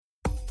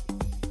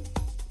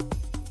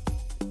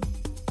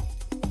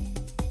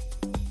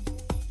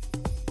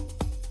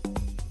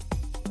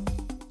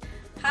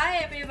Hi,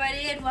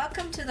 everybody, and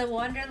welcome to the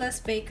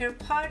Wanderlust Baker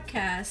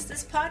podcast.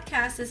 This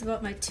podcast is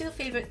about my two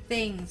favorite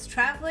things,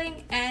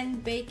 traveling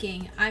and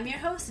baking. I'm your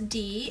host,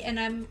 Dee, and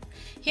I'm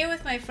here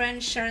with my friend,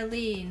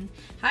 Charlene.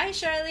 Hi,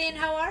 Charlene,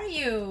 how are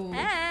you?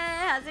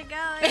 Hey, how's it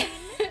going?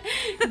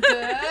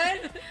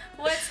 Good.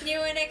 What's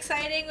new and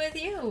exciting with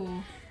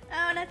you?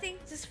 Oh, nothing,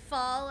 just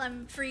fall.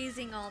 I'm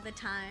freezing all the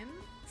time.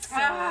 So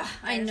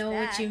I know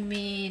that. what you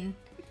mean.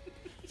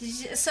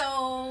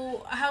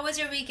 So, how was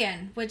your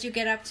weekend? What'd you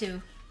get up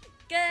to?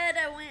 Good,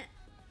 I went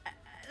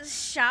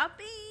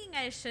shopping.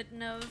 I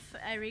shouldn't have.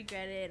 I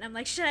regret it. I'm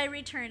like, should I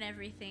return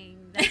everything?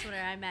 That's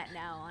where I'm at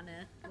now on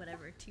a,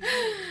 Tuesday,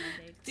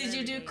 Monday. Did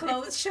you do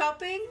clothes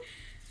shopping?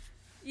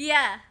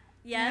 Yeah.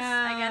 Yes,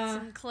 Yeah. I got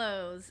some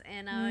clothes.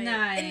 And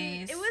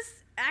Nice. it was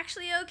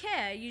actually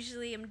okay. I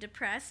usually am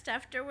depressed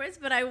afterwards,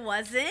 but I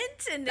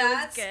wasn't, and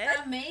That's it was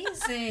good.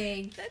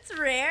 amazing. That's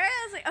rare.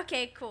 I was like,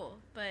 okay, cool.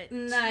 But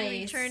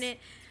Nice. to return it,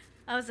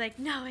 I was like,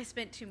 no, I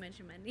spent too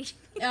much money.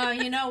 Oh,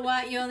 you know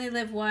what? You only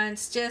live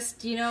once.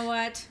 Just, you know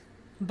what?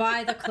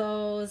 Buy the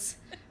clothes,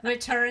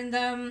 return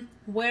them,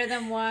 wear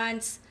them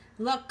once,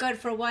 look good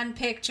for one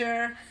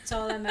picture. It's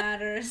all that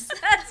matters.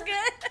 That's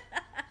good.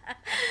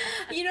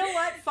 You know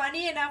what?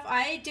 Funny enough,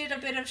 I did a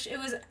bit of, it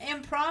was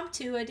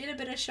impromptu. I did a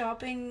bit of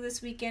shopping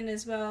this weekend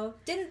as well.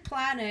 Didn't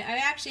plan it. I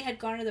actually had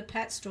gone to the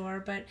pet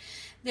store, but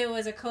there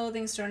was a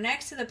clothing store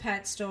next to the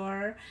pet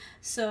store.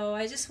 So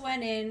I just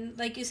went in.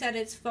 Like you said,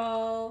 it's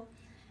fall.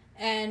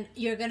 And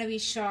you're going to be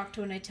shocked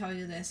when I tell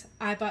you this.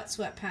 I bought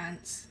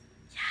sweatpants.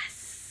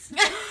 Yes.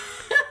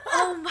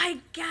 Oh my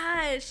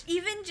gosh.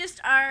 Even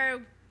just our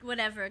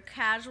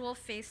casual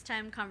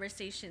FaceTime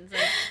conversations,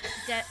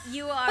 like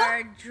you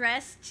are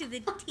dressed to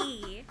the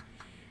T.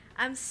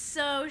 I'm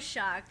so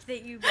shocked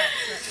that you bought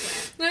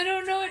sweatpants. I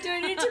don't know. Do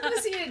I need to go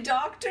see a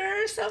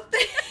doctor or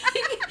something?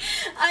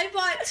 I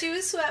bought two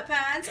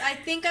sweatpants. I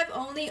think I've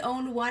only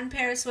owned one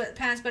pair of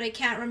sweatpants, but I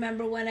can't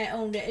remember when I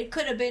owned it. It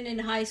could have been in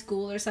high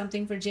school or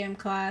something for gym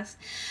class.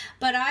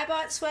 But I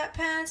bought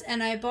sweatpants,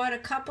 and I bought a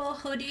couple of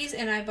hoodies,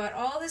 and I bought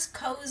all this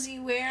cozy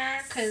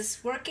wear, because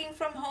working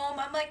from home,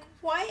 I'm like,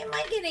 why am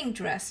I getting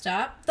dressed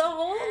up? The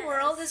whole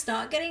world is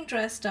not getting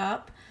dressed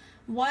up.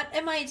 What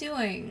am I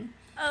doing?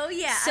 Oh,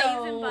 yeah. So,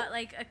 I even bought,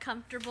 a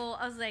comfortable...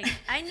 I was like,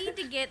 I need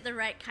to get the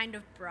right kind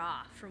of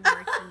bra from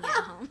working at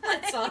home.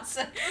 That's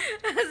awesome.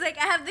 I was like,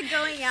 I have the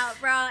going out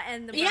bra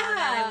and the bra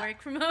that I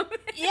work from home.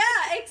 Yeah,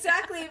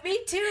 exactly.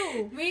 Me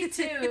too.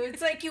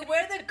 It's like you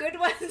wear the good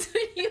ones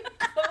when you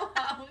go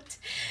out.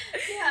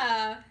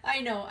 Yeah,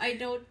 I know.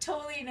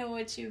 Totally know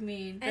what you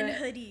mean. And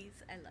hoodies.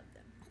 I love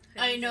them.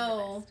 I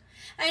know.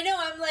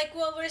 I'm like,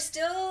 well, we're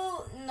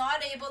still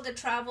not able to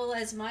travel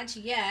as much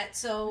yet,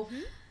 so...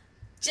 Mm-hmm.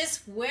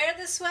 Just wear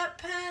the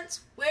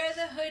sweatpants, wear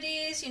the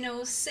hoodies,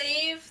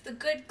 save the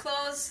good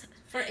clothes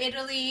for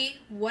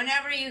Italy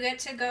whenever you get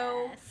to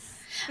go. Yes.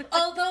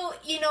 Although,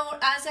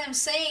 as I'm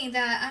saying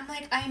that, I'm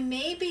like, I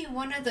may be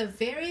one of the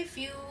very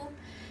few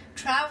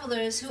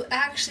travelers who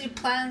actually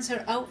plans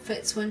her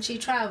outfits when she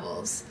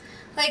travels.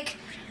 Like,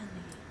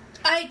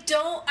 really?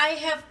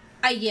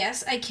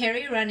 Yes, I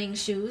carry running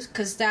shoes,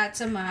 because that's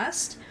a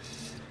must.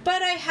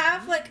 But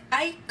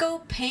I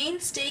go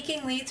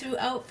painstakingly through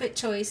outfit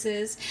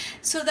choices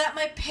so that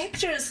my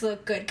pictures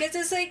look good. Because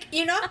it's like,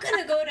 you're not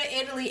going to go to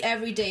Italy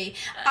every day.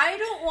 I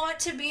don't want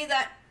to be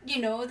that,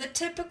 the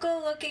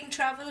typical looking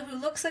traveler who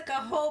looks like a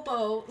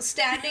hobo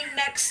standing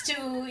next to,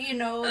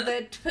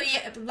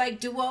 the,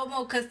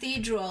 Duomo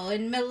Cathedral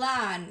in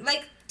Milan.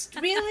 Like,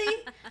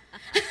 really?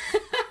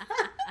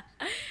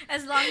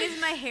 As long as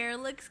my hair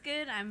looks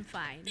good, I'm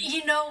fine.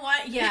 You know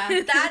what? Yeah,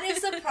 that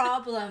is the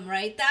problem,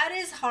 right? That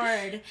is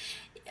hard.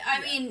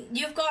 I mean,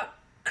 you've got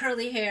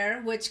curly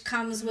hair, which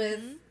comes with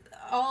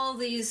all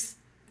these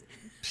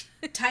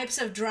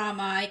types of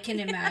drama, I can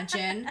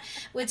imagine.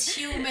 It's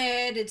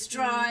humid, it's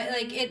dry,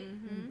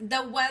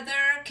 the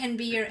weather can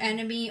be your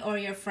enemy or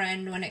your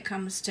friend when it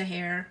comes to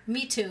hair.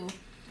 Me too.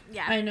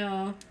 Yeah. I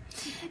know.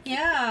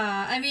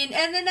 Yeah, I mean,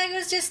 and then I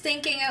was just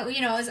thinking, I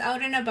was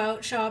out and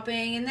about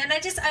shopping, and then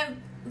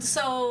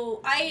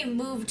so I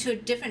moved to a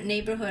different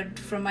neighborhood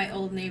from my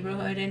old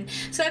neighborhood, and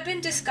so I've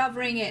been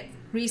discovering it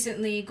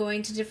recently,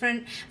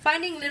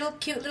 finding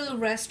cute little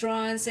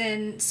restaurants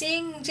and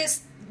seeing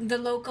just the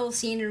local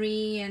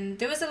scenery, and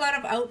there was a lot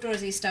of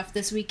outdoorsy stuff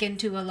this weekend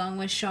too, along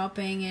with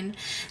shopping, and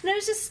I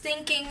was just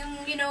thinking,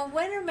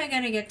 when am I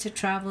going to get to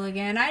travel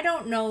again? I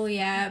don't know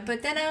yet,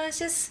 but then I was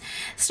just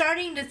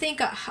starting to think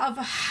of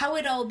how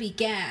it all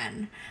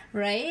began,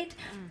 right?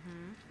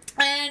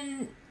 Mm-hmm.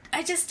 And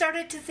I just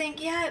started to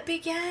think, it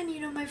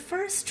began, my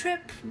first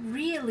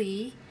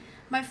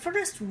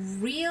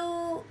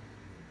real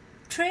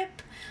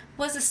trip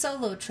was a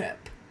solo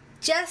trip.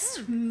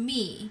 Just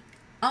me,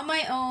 on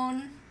my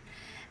own.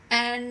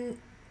 And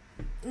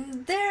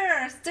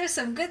there's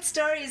some good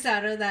stories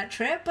out of that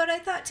trip, but I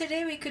thought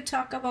today we could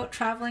talk about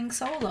traveling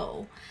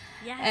solo.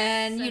 Yes,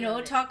 and I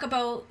love it. talk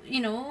about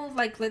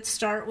like, let's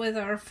start with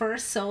our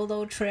first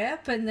solo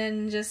trip and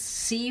then just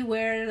see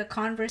where the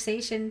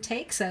conversation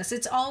takes us.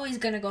 It's always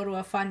going to go to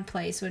a fun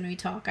place when we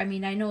talk. I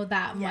mean, I know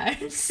that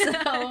much. So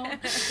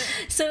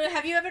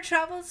have you ever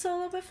traveled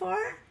solo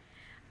before?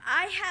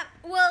 I have.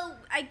 Well,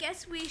 I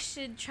guess we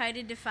should try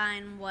to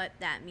define what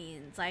that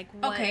means, like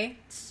what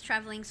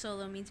traveling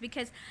solo means,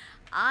 because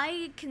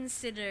I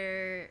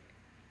consider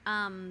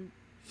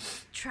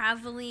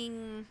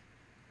traveling.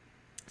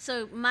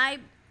 So my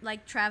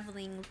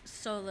traveling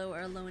solo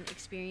or alone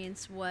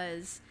experience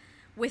was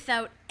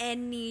without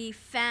any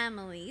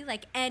family,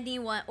 like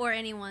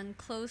anyone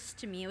close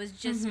to me. It was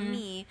just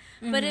me,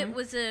 but it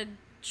was a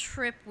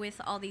trip with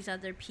all these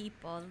other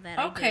people that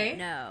I didn't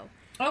know.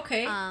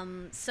 Okay.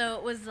 So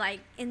it was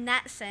like, in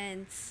that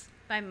sense,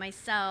 by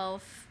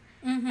myself,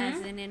 as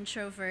an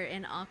introvert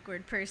and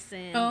awkward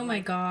person. Oh my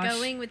gosh.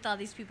 Going with all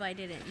these people I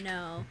didn't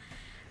know.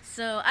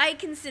 So I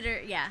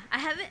consider, I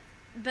haven't,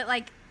 but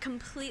like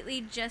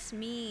completely just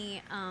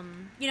me.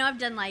 I've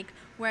done like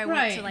where I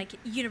went to like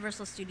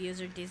Universal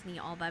Studios or Disney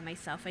all by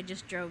myself. I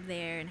just drove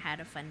there and had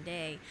a fun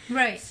day.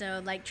 Right.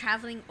 So like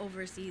traveling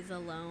overseas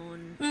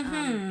alone.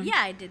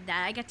 I did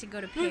that. I got to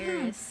go to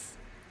Paris.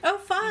 Oh,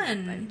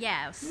 fun.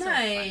 It was so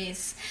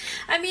nice.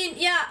 fun. I mean,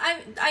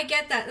 I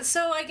get that.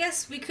 So I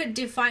guess we could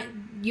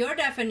define, your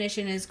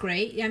definition is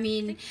great. I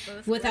mean,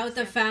 without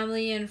the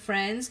family and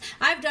friends.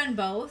 I've done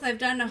both. I've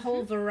done a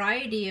whole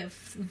variety of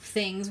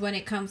things when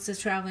it comes to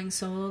traveling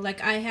solo.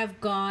 Like, I have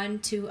gone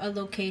to a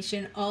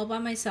location all by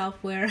myself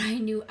where I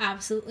knew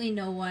absolutely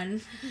no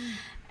one.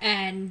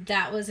 And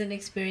that was an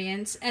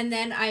experience. And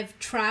then I've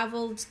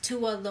traveled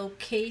to a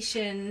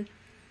location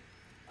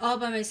all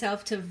by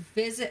myself to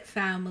visit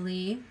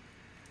family.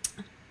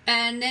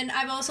 And then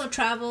I've also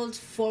traveled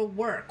for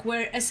work,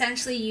 where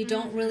essentially you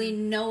don't really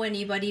know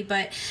anybody,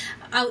 but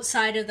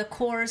outside of the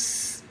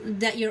course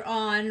that you're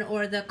on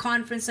or the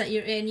conference that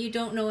you're in, you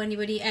don't know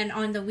anybody. And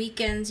on the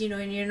weekends, and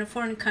you're in a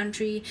foreign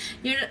country,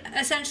 you're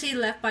essentially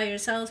left by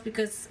yourselves,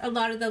 because a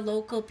lot of the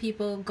local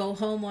people go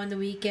home on the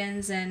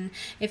weekends. And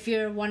if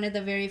you're one of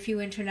the very few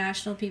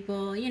international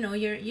people,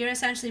 you're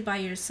essentially by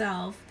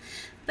yourself.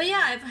 But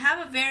yeah, I have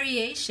a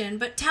variation.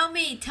 But tell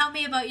me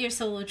about your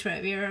solo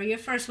trip, your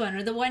first one,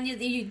 or the one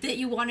that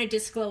you want to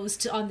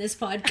disclose on this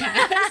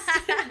podcast.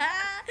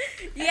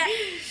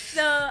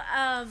 So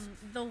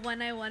the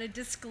one I want to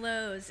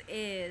disclose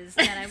is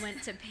that I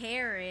went to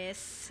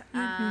Paris,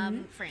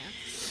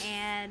 France,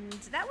 and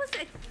that was,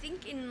 I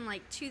think, in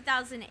like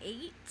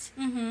 2008.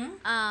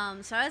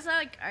 So I was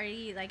like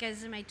already, like, I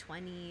was in my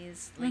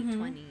 20s, late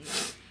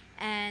 20s.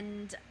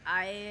 And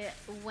I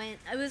went,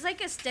 it was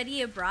like a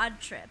study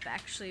abroad trip,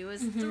 actually. It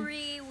was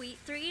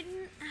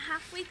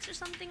 3.5 weeks or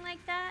something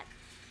like that.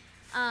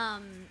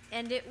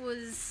 And it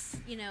was,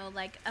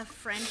 like a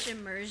French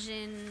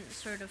immersion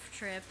sort of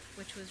trip,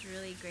 which was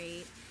really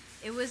great.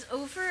 It was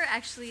over,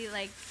 actually,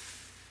 like,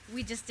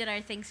 we just did our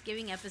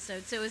Thanksgiving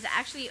episode, so it was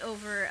actually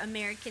over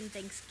American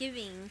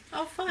Thanksgiving.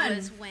 Oh, fun.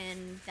 Was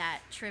when that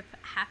trip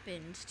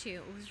happened,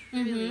 too. It was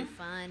really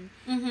fun.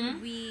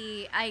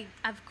 I,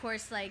 of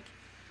course, like,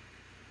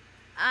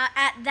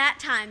 at that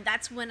time,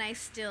 that's when I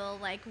still,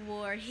 like,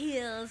 wore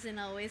heels and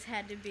always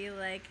had to be,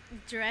 like,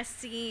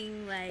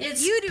 dressing like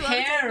it's you do.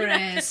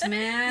 Paris,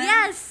 man.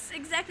 Yes,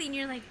 exactly. And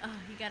you're like, oh,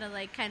 you gotta,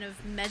 like, kind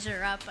of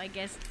measure up, I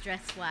guess,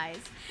 dress-wise.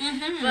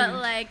 But,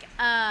 like,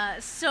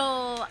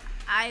 so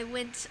I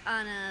went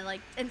on a,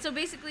 like, and so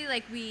basically,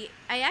 like,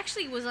 I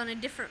actually was on a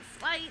different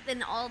flight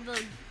than all the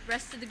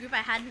rest of the group. I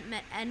hadn't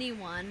met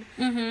anyone.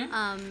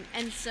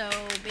 And so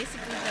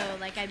basically, though,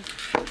 like, I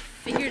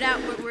figured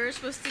out where we were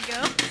supposed to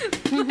go.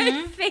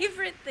 My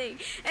favorite thing.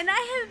 And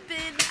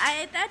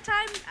at that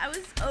time, I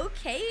was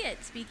okay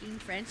at speaking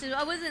French. So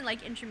I wasn't,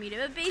 like, intermediate,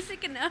 but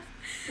basic enough.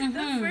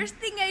 The first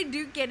thing I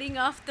do getting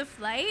off the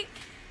flight,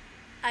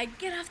 I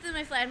get off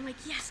my flight, I'm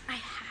like, yes, I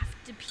have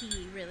to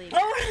pee really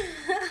bad.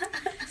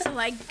 So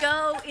I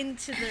go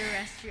into the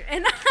restroom,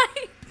 and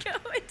I go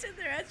into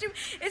the restroom.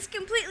 It's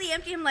completely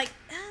empty. I'm like,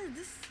 oh,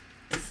 this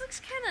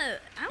looks kind of,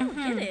 I don't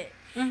get it.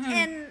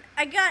 And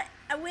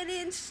I went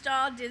in,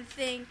 stalled, did the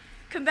thing,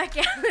 come back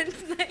out, and,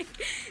 like,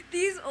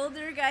 these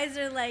older guys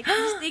are like,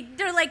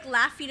 they're like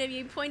laughing at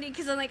me, pointing,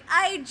 because I'm like,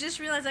 I just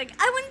realized, like,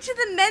 I went to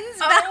the men's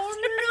bathroom. Oh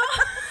no.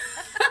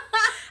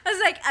 I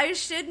was like, I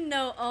should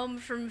know homme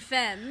from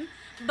femme,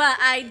 but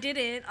I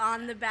didn't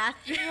on the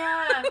bathroom.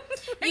 Yeah.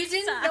 You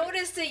didn't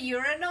notice the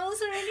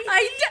urinals or anything?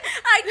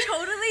 I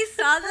totally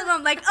saw them.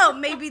 I'm like, oh,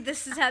 maybe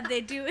this is how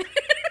they do it.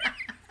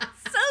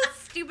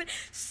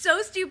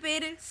 So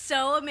stupid,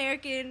 so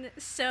American,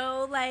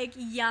 so, like,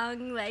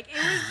 young, like, it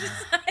was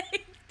just,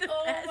 like, the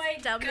best, my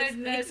dumbest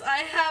goodness. thing. I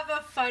have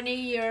a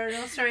funny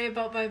urinal story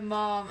about my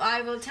mom.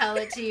 I will tell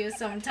it to you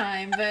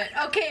sometime. But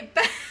okay,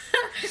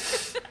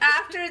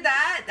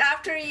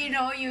 after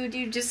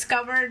you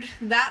discovered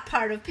that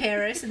part of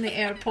Paris in the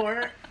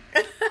airport.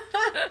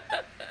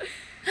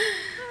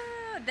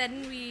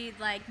 Then we,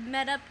 like,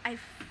 met up. I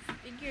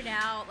figured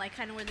out, like,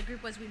 kind of where the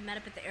group was. We met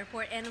up at the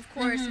airport, and of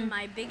course,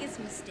 my biggest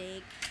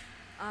mistake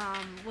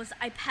was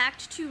I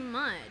packed too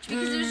much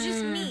because it was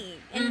just me,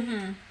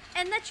 and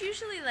that's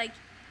usually like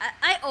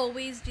I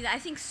always do that. I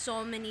think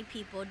so many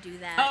people do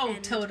that. Oh,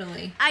 and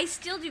totally. I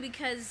still do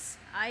because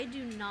I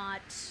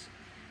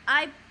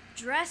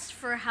dress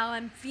for how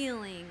I'm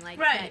feeling like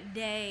that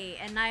day,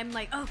 and I'm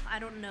like, oh, I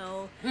don't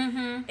know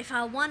if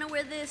I want to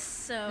wear this,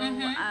 so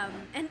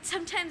and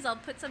sometimes I'll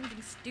put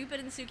something stupid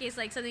in the suitcase,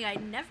 like something I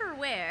never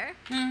wear,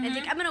 and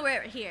think I'm gonna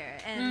wear it here,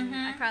 and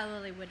I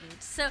probably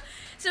wouldn't. So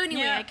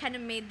anyway, I kind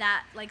of made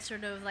that like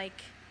sort of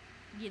like,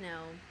 you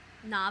know,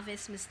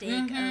 novice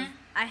mistake of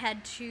I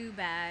had 2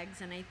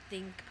 bags, and I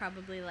think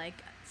probably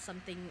like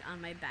something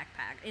on my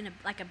backpack in a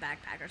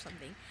backpack or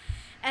something.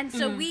 And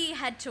so we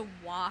had to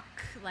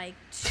walk like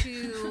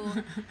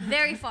to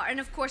very far,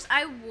 and of course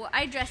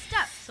I dressed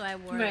up, so I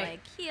wore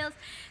like heels.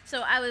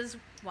 So I was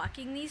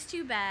walking these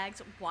 2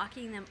 bags,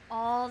 walking them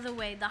all the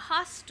way the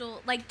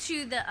hostel, like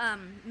to the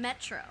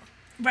metro,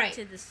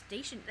 to the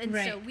station, and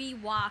so we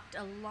walked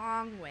a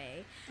long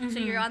way. So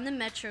you're on the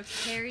metro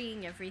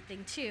carrying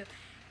everything too.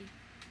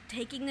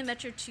 Taking the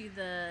metro to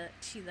the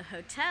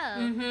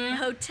hotel. The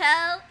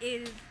hotel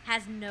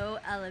has no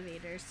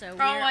elevator, so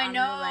we're on the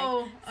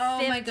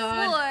like 5th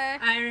floor.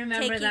 I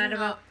remember that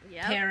about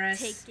Paris.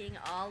 Taking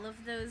all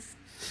of those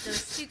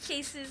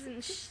suitcases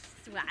and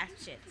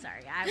shit.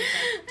 Sorry, I was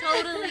like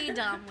totally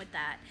dumb with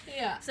that.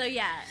 Yeah. So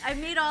yeah, I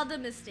made all the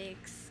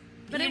mistakes,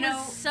 but it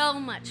was so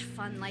much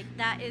fun. Like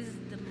that is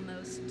the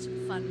most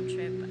fun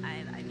trip.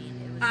 I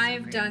mean, it was.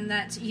 I've done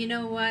that. You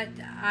know what?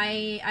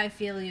 I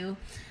feel you.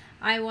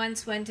 I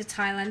once went to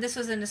Thailand. This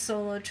wasn't a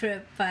solo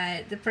trip,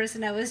 but the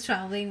person I was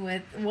traveling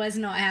with was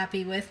not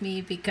happy with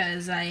me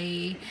because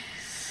I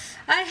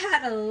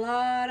had a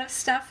lot of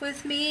stuff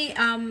with me,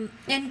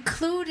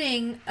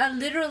 including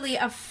literally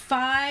a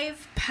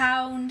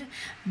 5-pound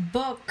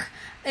book.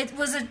 It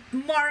was a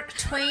Mark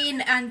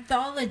Twain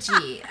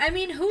anthology. I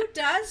mean, who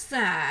does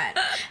that?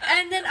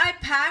 And then I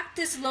packed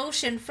this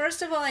lotion.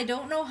 First of all, I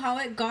don't know how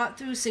it got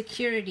through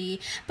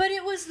security, but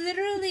it was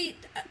literally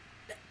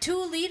 2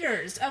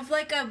 liters of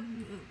like a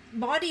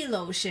body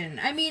lotion.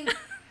 I mean,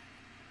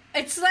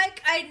 it's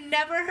like I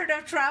never heard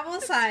of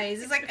travel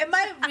size. It's like, am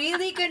I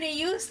really going to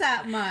use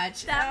that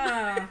much?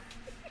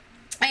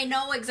 I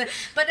know exactly.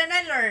 But then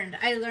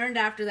I learned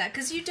after that,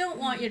 because you don't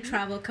want your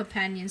travel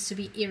companions to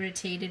be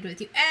irritated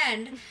with you.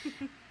 And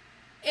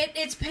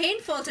it's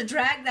painful to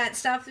drag that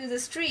stuff through the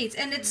streets.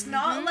 And it's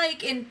not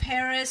like in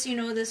Paris, you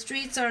know, the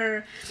streets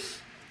are,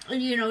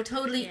 you know,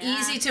 totally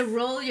easy to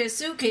roll your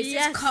suitcase.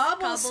 It's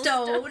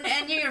cobblestone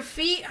and your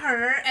feet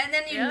hurt, and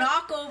then you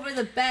knock over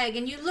the bag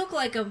and you look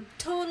like a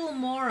total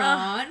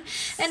moron.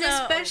 And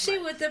especially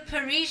with the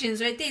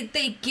Parisians, right?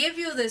 They give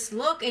you this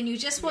look and you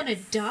just want to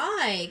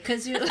die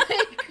because you're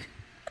like,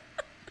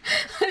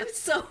 I'm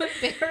so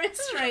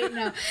embarrassed right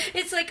now.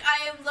 It's like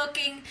I am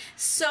looking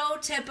so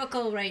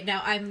typical right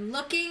now. I'm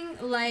looking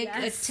like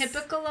a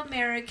typical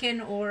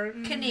American or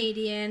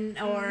Canadian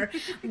or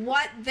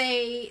what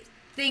they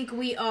think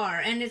we are,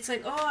 and it's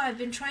like, oh, I've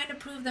been trying to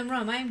prove them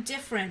wrong. I'm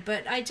different,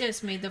 but I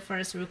just made the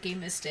first rookie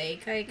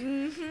mistake. Like,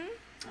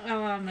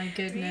 oh my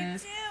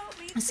goodness. Me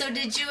too. So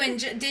did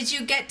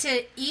you get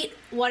to eat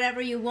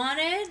whatever you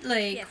wanted?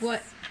 Like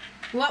what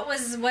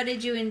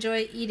did you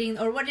enjoy eating,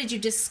 or what did you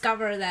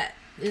discover that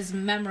is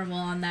memorable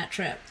on that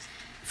trip?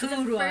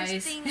 Food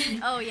wise.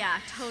 Oh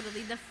yeah,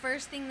 totally. The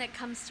first thing that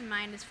comes to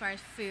mind as far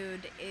as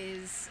food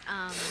is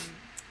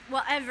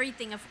well,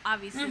 everything of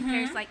obviously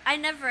Paris. Like I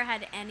never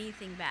had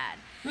anything bad,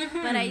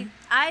 but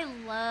I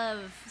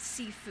love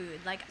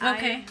seafood. Like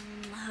I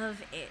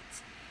love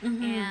it.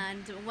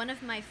 And one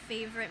of my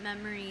favorite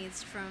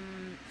memories from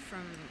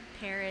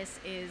Paris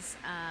is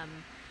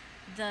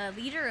the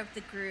leader of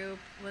the group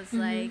was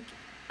like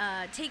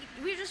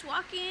we were just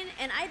walking,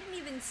 and I didn't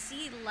even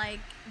see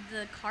like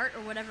the cart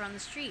or whatever on the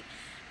street,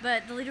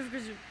 but the leader of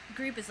the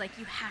group is like,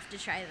 you have to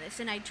try this.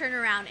 And I turn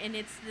around and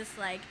it's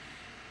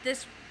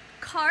this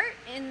cart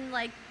in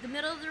like the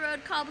middle of the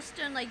road,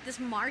 cobblestone, like this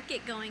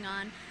market going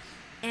on,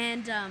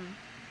 and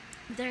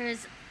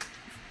there's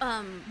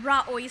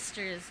raw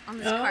oysters on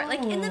this cart,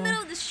 like in the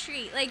middle of the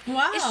street. Like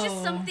it's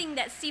just something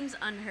that seems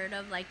unheard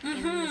of, like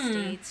in the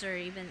States or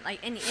even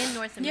like in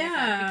North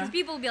America, because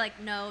people will be like,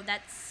 no,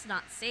 that's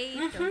not safe,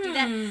 don't do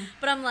that.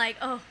 But I'm like,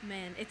 oh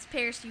man, it's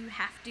Paris, you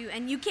have to,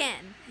 and you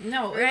can.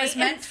 No, right? It was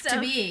meant to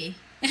be.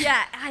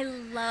 Yeah, I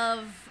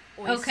love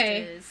oysters.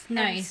 Okay,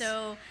 nice. And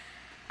so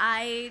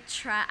I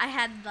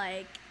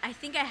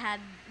think I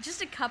had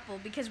just a couple,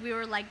 because we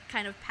were like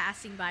kind of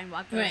passing by and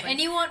walking. Right, like, and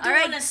you don't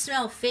want to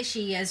smell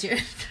fishy as you're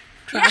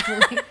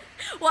traveling.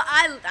 Well,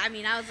 I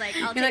mean, I was like,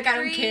 I'll you're take like,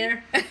 3. I don't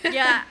care.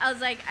 Yeah, I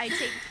was like, I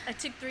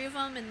took 3 of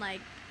them, and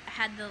like I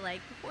had the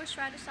like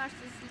horseradish sauce,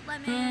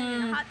 lemon,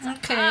 and a hot sauce.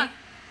 Okay.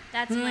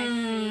 That's my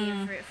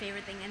favorite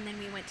thing. And then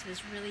we went to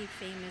this really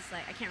famous,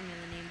 like, I can't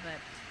remember the name, but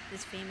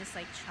this famous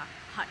like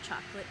hot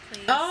chocolate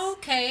place.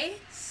 Okay.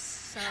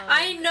 So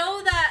I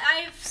know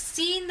that. I've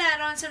seen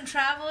that on some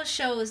travel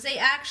shows.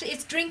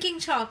 It's drinking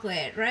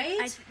chocolate,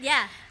 right?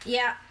 Yeah.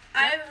 Yeah,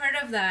 I've heard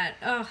of that.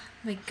 Oh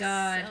my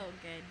god. So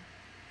good.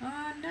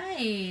 Oh,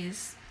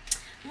 nice.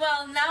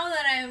 Well, now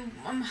that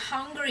I'm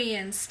hungry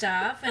and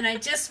stuff, and I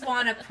just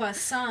want a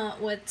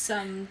croissant with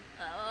some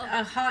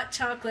a hot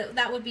chocolate,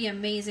 that would be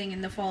amazing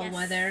in the fall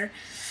weather.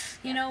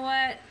 You know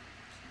what?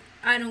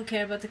 I don't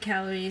care about the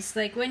calories.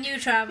 Like, when you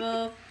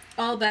travel,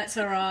 all bets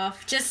are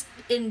off. Just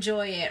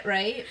enjoy it,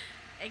 right?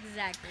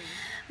 Exactly.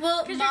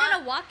 Well, because you're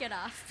gonna walk it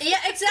off. Yeah,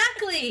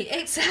 exactly.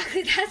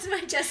 Exactly. That's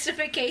my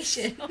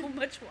justification. So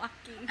much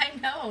walking. I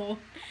know.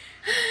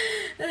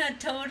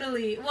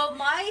 Totally. Well,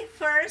 my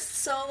first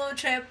solo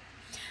trip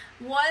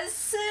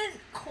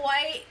wasn't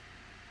quite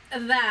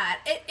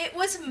that. It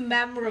was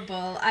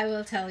memorable, I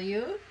will tell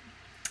you.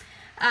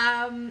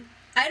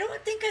 I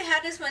don't think I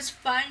had as much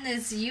fun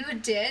as you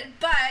did,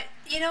 but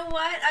you know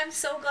what? I'm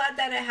so glad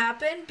that it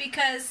happened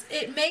because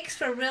it makes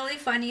for really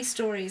funny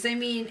stories. I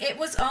mean, it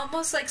was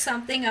almost like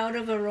something out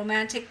of a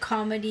romantic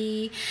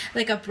comedy,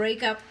 like a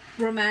breakup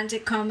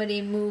romantic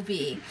comedy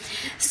movie.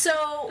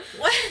 So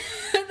what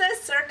the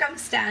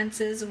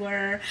circumstances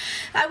were,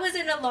 I was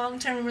in a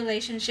long-term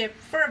relationship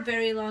for a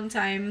very long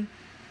time,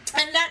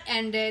 and that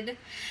ended.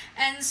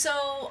 And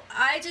so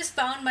I just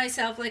found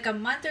myself like a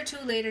month or two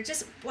later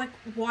just like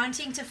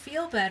wanting to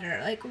feel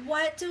better. Like,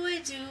 what do I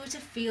do to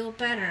feel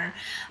better?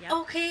 Yep.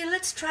 Okay,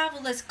 let's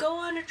travel. Let's go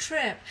on a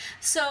trip.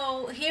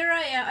 So here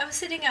I am. I was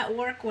sitting at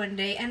work one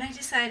day and I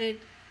decided,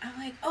 I'm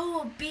like,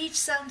 oh, beach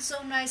sounds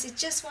so nice. I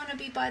just want to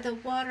be by the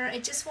water. I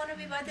just want to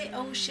be by the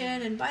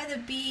ocean and by the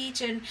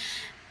beach. And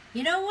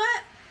you know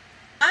what?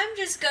 I'm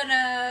just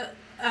gonna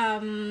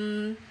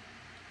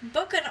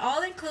book an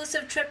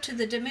all-inclusive trip to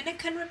the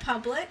Dominican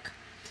Republic.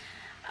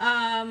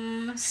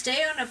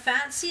 Stay on a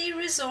fancy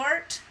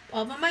resort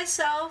all by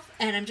myself,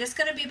 and I'm just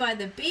gonna be by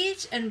the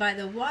beach and by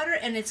the water,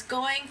 and it's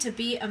going to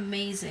be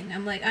amazing.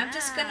 I'm like,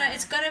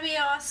 it's gonna be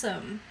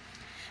awesome.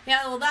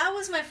 Yeah, well, that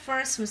was my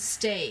first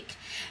mistake.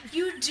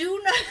 You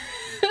do not,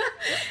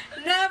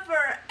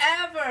 never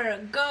ever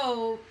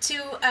go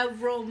to a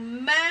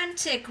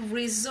romantic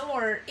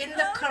resort in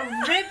the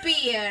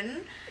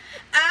Caribbean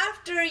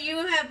after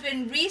you have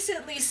been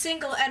recently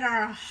single and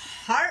are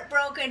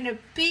heartbroken to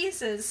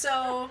pieces.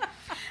 So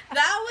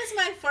that was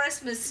my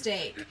first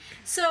mistake.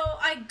 So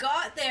I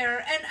got there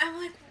and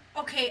I'm like,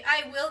 okay,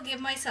 I will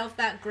give myself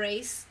that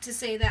grace to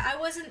say that I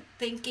wasn't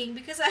thinking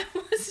because I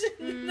wasn't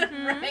in the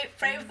right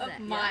frame of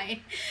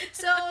mind.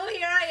 So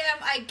here I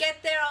am. I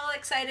get there all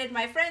excited.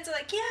 My friends are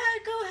like, yeah,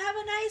 go have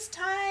a nice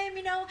time,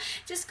 you know,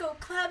 just go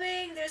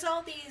clubbing. There's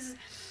all these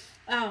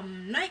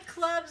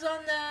nightclubs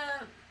on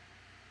the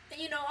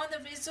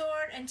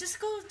resort, and just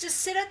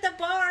sit at the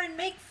bar and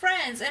make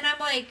friends. And I'm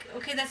like,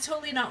 okay, that's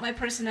totally not my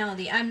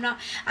personality. I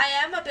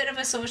am a bit of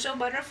a social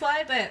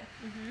butterfly, but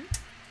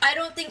I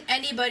don't think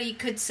anybody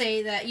could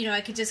say that, you know,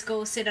 I could just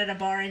go sit at a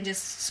bar and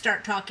just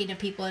start talking to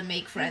people and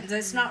make friends.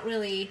 That's not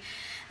really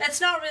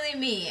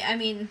me. I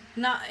mean,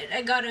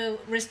 I gotta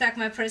respect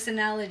my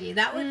personality.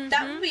 That would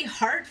be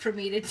hard for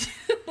me to do.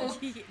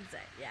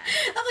 Yeah.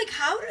 I'm like,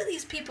 how do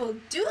these people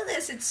do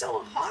this? It's so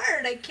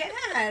hard. I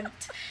can't.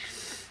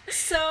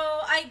 So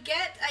I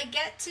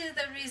get to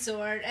the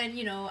resort, and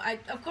you know, I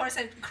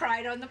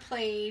cried on the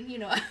plane. You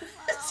know, I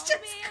was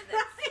just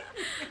crying.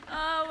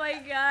 Oh my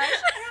gosh!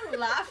 I'm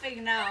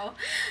laughing now.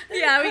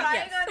 Yeah,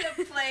 crying on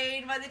the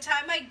plane. By the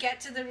time I get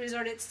to the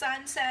resort, it's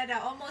sunset,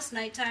 almost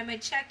nighttime. I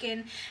check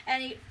in,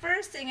 and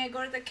first thing I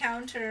go to the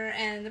counter,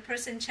 and the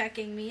person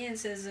checking me in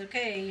says,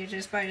 "Okay, you're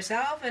just by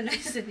yourself?" And I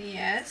said,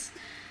 "Yes."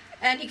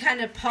 And he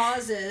kind of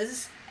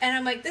pauses. And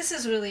I'm like, this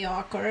is really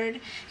awkward.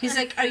 He's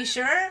like, are you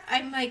sure?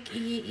 I'm like,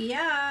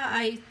 yeah,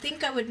 I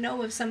think I would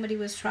know if somebody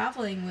was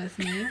traveling with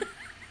me.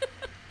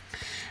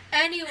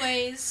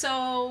 Anyways,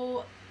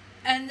 so,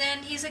 and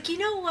then he's like, you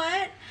know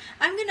what?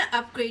 I'm going to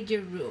upgrade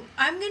your room.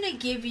 I'm going to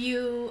give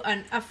you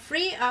a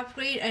free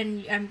upgrade,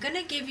 and I'm going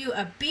to give you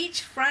a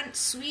beachfront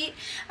suite.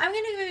 I'm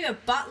going to give you a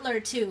butler,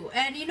 too.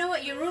 And you know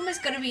what? Your room is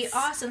going to be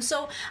awesome.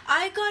 So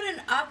I got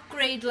an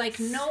upgrade like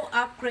no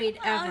upgrade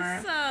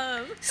ever.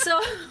 Awesome.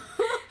 So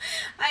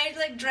I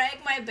drag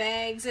my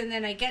bags, and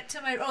then I get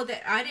to my...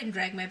 I didn't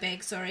drag my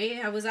bag, sorry.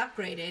 I was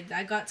upgraded.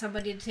 I got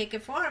somebody to take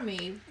it for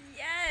me.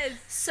 Yes.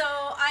 So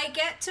I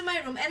get to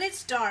my room, and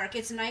it's dark.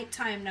 It's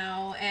nighttime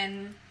now,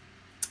 and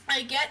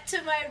I get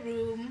to my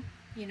room,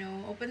 you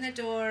know, open the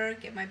door,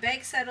 get my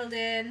bag settled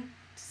in,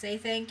 say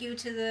thank you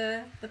to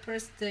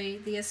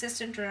the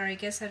assistant, or I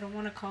guess I don't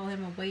want to call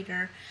him a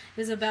waiter. It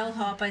was a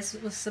bellhop, I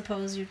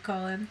suppose you'd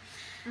call him.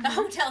 The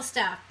hotel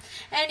staff.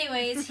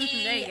 Anyways,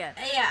 there you go.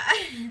 Yeah,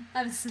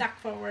 I'm stuck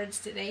for words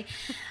today.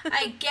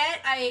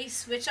 I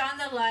switch on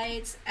the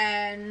lights,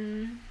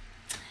 and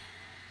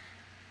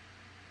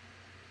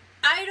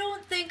I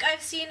don't think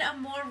I've seen a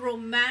more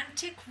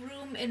romantic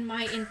room in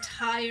my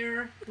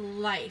entire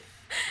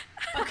life.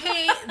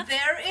 Okay,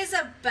 there is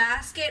a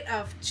basket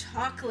of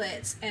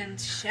chocolates and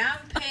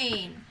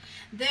champagne.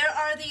 There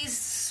are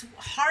these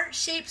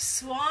heart-shaped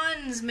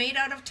swans made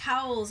out of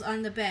towels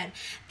on the bed.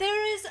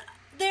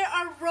 There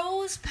are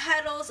rose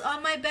petals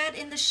on my bed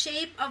in the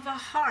shape of a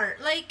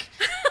heart. Like,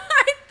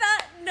 I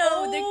thought,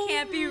 no, there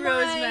can't be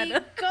rose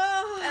petals.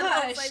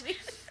 Gosh.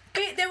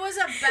 There was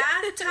a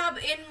bathtub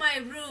in my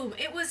room.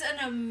 It was an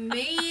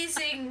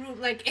amazing room.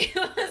 Like, it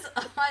was,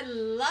 I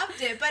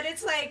loved it. But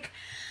it's like,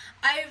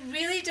 I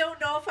really don't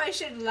know if I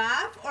should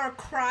laugh or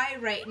cry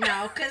right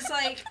now. Because,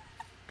 like,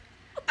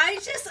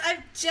 I've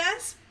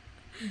just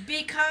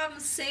become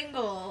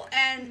single.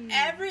 And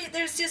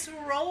there's just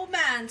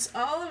romance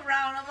all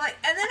around. I'm like,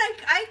 and then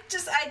I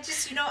just,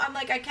 I'm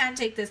like, I can't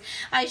take this.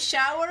 I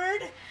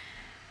showered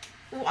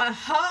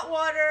hot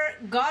water,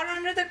 got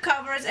under the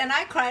covers, and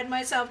I cried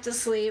myself to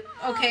sleep.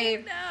 Okay.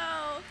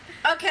 Oh,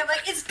 no. Okay, I'm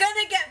like, it's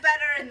gonna get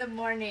better in the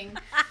morning.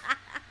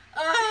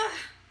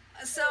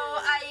 So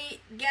I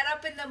get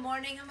up in the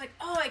morning. I'm like,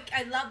 oh,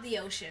 I love the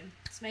ocean.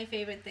 It's my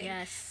favorite thing.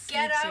 Yes,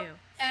 Get me up, too.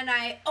 and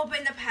I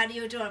open the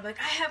patio door. I'm like,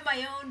 I have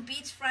my own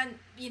beachfront,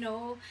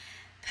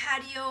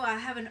 patio. I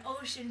have an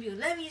ocean view.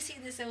 Let me see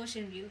this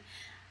ocean view.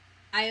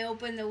 I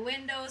open the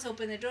windows,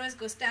 open the doors,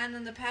 go stand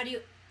on the patio.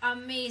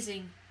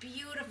 Amazing,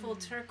 beautiful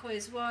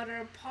turquoise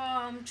water,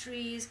 palm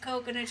trees,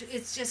 coconut trees.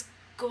 It's just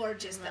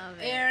gorgeous. Love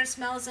The it. air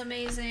smells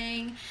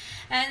amazing.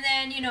 And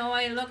then,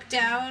 I look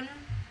down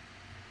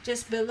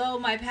just below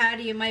my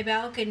patio, my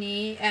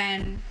balcony,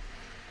 and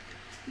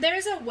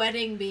there's a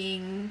wedding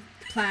being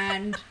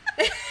planned.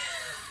 You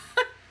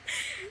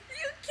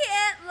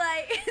can't,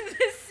 in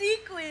the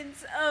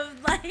sequence of,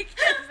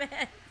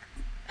 events.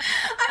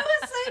 I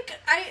was like,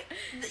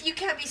 you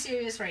can't be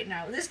serious right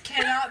now. This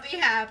cannot be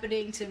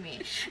happening to me.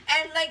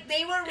 And,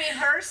 they were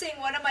rehearsing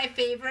one of my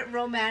favorite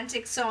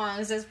romantic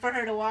songs as for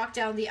her to walk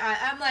down the aisle.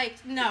 I'm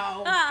like,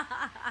 no.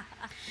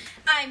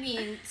 I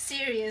mean,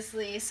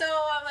 seriously. So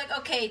I'm like,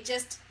 okay,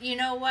 just, you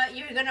know what?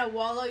 You're going to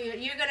wallow.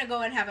 You're going to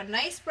go and have a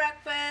nice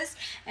breakfast,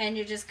 and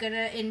you're just going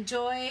to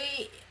enjoy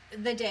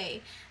the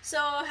day. So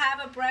have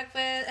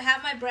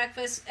my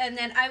breakfast, and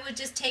then I would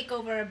just take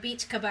over a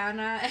beach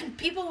cabana, and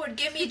people would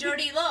give me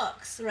dirty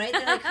looks, right?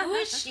 They're like, who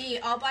is she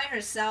all by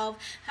herself?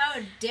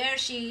 How dare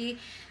she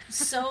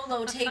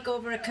solo take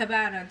over a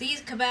cabana? These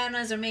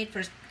cabanas are made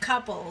for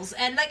couples.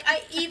 And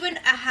I even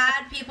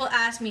had people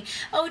ask me,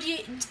 oh,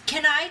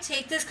 can I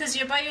take this because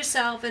you're by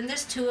yourself and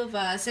there's two of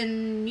us,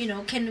 and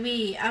can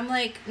we? I'm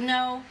like,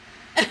 no.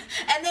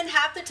 And then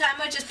half the time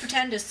I just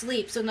pretend to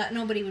sleep so that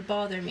nobody would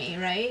bother me,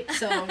 right?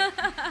 So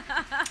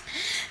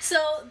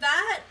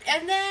that,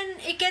 and then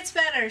it gets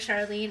better,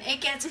 Charlene.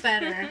 It gets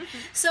better.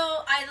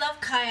 So I love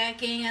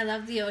kayaking. I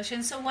love the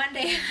ocean. So one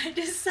day I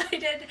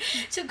decided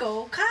to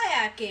go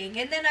kayaking.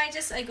 And then I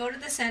go to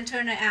the center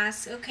and I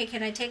ask, okay,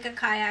 can I take a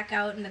kayak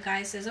out? And the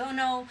guy says, oh,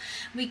 no,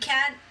 we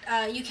can't.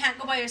 You can't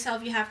go by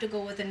yourself. You have to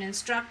go with an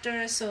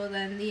instructor. So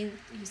then he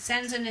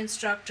sends an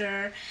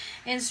instructor.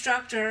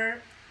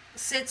 Instructor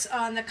sits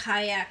on the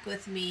kayak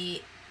with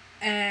me,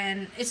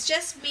 and it's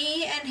just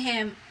me and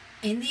him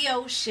in the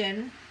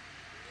ocean,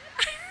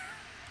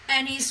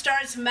 and he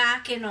starts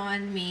macking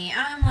on me.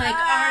 I'm like,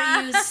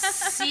 are you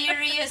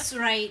serious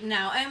right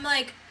now? I'm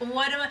like,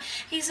 what am I?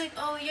 He's like,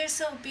 oh, you're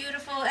so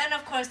beautiful, and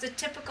of course the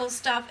typical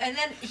stuff. And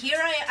then here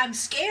I'm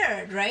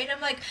scared, right? I'm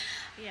like,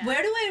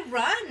 where do I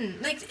run?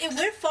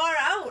 We're far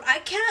out. I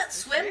can't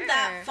swim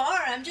that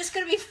far. I'm just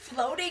gonna be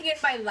floating in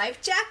my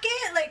life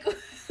jacket.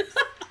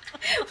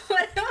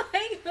 What am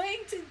I going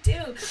to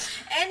do?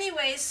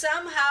 Anyway,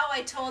 somehow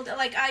I told,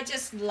 I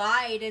just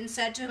lied and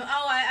said to him,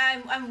 oh,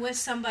 I'm with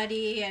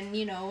somebody, and,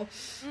 no,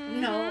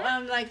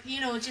 I'm like,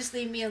 just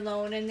leave me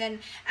alone. And then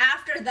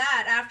after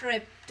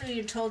I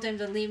told him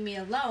to leave me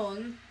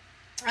alone,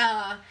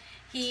 our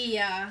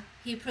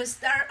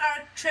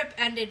trip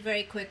ended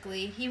very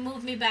quickly. He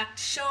moved me back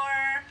to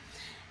shore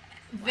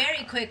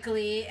very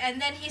quickly, and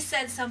then he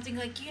said something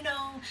like,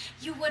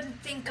 you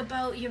wouldn't think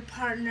about your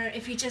partner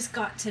if you just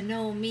got to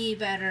know me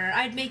better.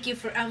 I'd make you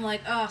I'm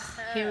like, ugh,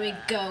 here we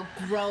go,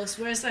 gross.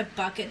 Where's my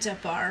bucket to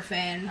barf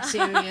in?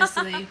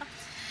 Seriously.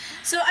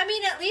 So, I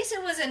mean, at least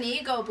it was an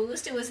ego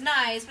boost. It was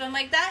nice, but I'm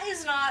like, that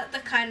is not the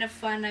kind of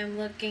fun I'm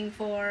looking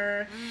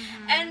for.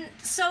 And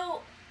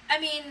so,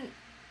 I mean,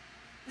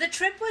 the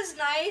trip was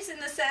nice in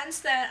the sense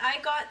that I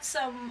got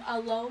some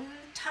alone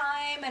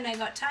time, and I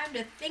got time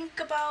to think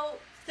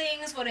about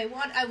things, what I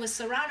want. I was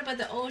surrounded by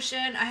the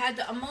ocean. I had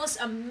the most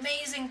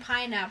amazing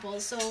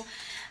pineapples. So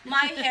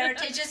my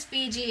heritage is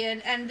Fijian,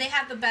 and they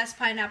have the best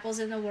pineapples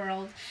in the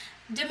world.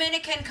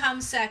 Dominican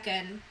comes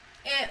second.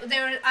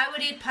 I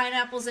would eat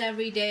pineapples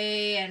every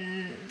day,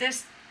 and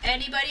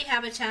anybody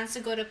have a chance to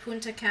go to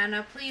Punta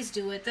Cana, please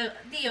do it. The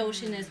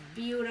ocean is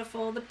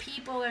beautiful. The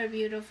people are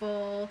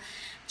beautiful.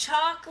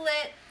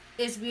 Chocolate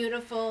is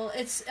beautiful.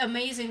 It's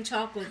amazing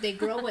chocolate. They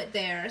grow it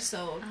there,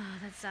 so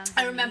that sounds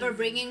I remember amazing.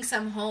 bringing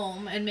some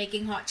home and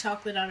making hot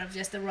chocolate out of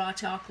just the raw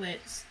chocolate.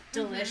 It's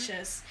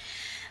delicious.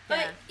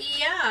 But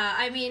yeah,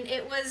 I mean,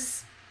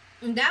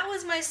 that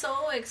was my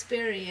solo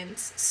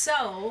experience.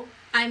 So,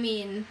 I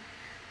mean,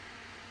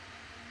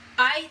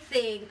 I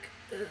think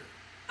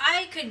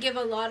I could give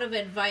a lot of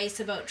advice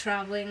about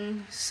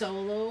traveling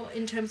solo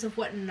in terms of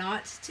what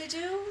not to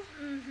do.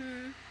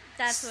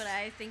 That's what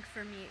I think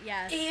for me.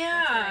 Yes.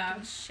 Yeah. That's what I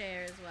can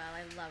share as well.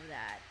 I love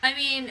that. I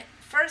mean,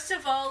 first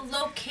of all,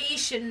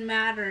 location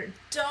matter.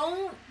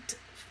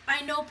 I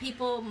know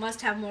people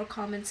must have more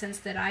common sense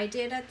than I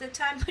did at the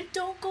time, but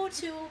don't go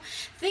to,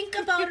 think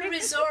about a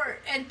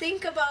resort and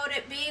think about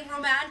it being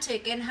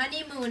romantic and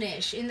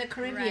honeymoonish in the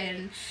Caribbean.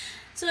 Right.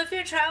 So if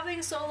you're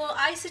traveling solo,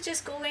 I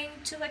suggest going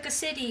to like a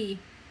city.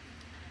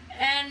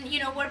 And, you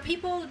know, where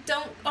people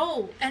don't...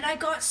 Oh, and I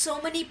got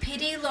so many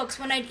pity looks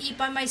when I'd eat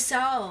by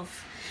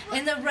myself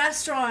in the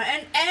restaurant.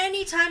 And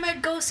anytime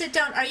I'd go sit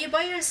down, are you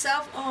by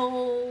yourself?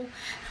 Oh,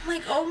 I'm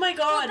like, oh my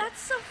God. Well,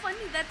 that's so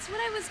funny. That's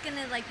what I was going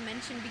to, like,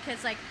 mention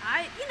because, like,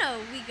 I've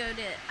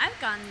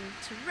gone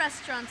to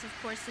restaurants, of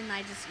course, and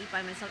I just eat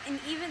by myself. And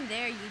even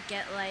there, you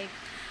get, like,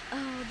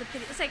 oh, the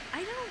pity. It's like,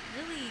 I don't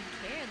really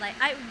care. Like,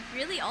 I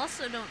really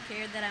also don't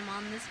care that I'm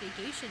on this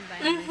vacation by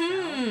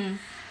myself.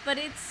 But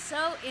it's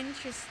so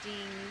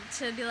interesting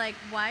to be like,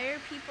 why are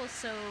people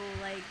so,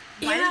 like,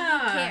 why do you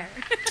care?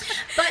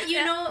 But,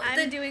 you know...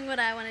 I'm doing what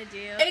I want to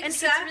do. Exactly. And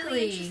it's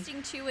really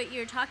interesting, too, what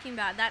you're talking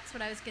about. That's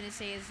what I was going to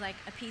say is, like,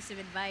 a piece of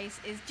advice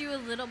is do a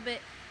little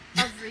bit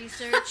of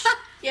research,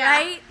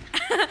 right?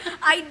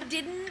 I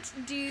didn't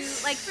do...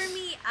 Like, for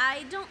me,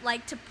 I don't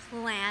like to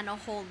plan a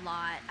whole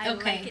lot. I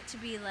like it to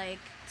be, like,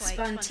 quite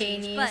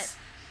spontaneous. But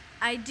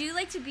I do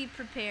like to be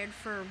prepared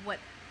for what,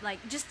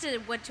 like, just to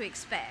what to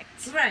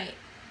expect. Right.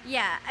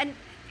 Yeah, and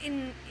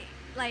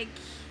I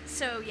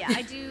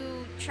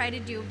do try to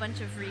do a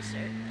bunch of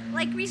research.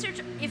 Like, research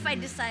if I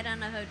decide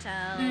on a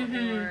hotel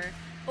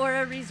or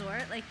a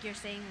resort, like you're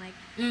saying, like,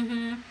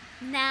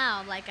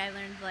 now, like, I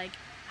learned, like,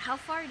 how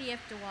far do you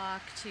have to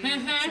walk to,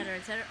 et cetera,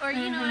 or,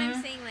 you know what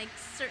I'm saying, like,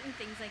 certain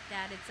things like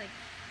that. It's, like,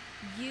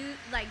 you,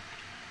 like,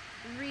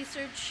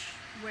 research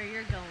where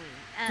you're going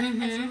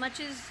as much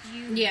as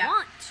you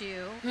want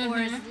to, or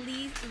as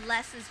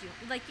less as you,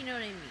 like, you know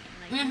what I mean,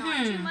 like,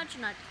 not too much,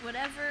 not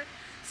whatever.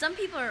 Some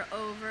people are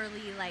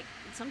overly, like,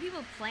 some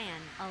people plan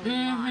a lot.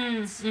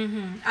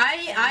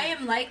 I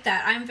am like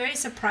that. I'm very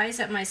surprised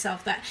at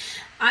myself that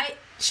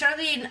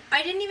Charlene,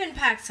 I didn't even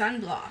pack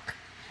sunblock.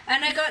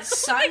 And I got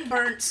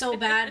sunburnt so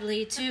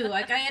badly, too.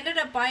 Like, I ended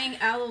up buying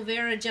aloe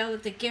vera gel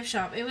at the gift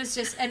shop. It was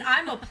just... And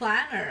I'm a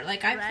planner.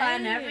 Like, I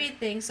plan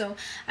everything. So,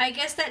 I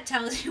guess that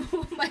tells you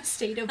my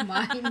state of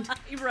mind.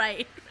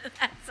 Right.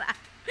 That's that.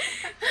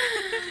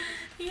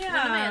 Yeah.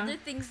 One of my other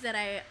things that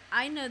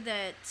I know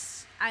that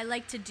I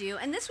like to do,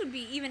 and this would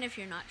be even if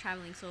you're not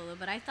traveling solo,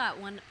 but I thought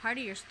one part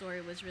of your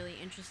story was really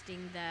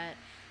interesting that,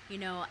 you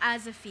know,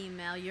 as a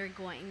female, you're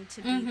going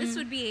to be... This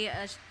would be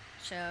a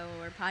show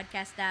or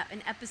podcast, that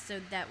an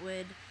episode that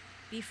would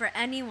be for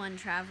anyone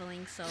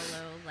traveling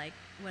solo, like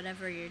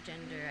whatever your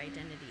gender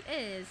identity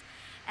is,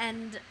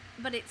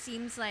 but it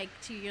seems like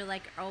too you're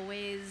like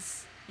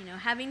always, you know,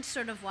 having to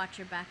sort of watch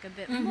your back a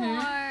bit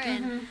more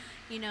and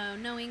you know,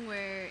 knowing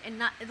where, and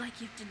not like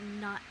you have to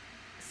not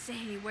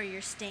say where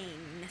you're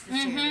staying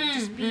necessarily,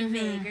 just be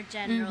vague or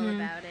general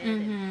about it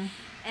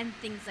and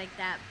things like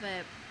that.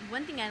 But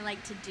one thing I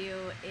like to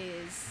do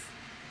is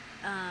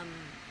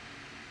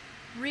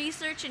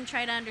research and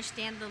try to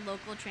understand the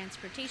local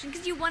transportation,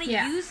 because you want to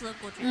use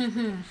local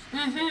transportation.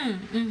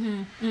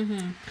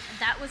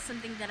 That was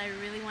something that I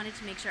really wanted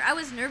to make sure. I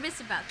was nervous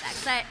about that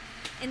because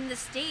in the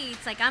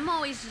States, like, I'm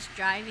always just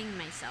driving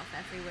myself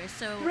everywhere.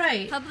 So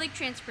public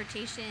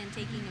transportation,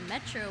 taking a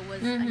metro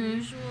was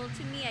unusual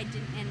to me. I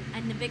didn't,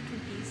 and a bit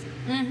confusing.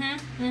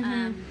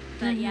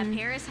 But yeah,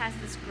 Paris has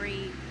this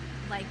great,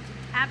 like,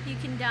 app you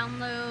can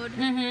download,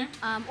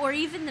 or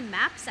even the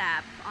Maps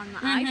app on the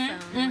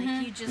iPhone.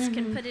 Like, you just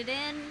can put it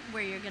in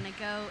where you're gonna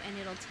go, and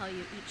it'll tell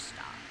you each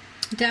stop.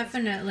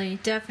 Definitely.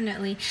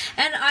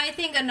 And I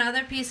think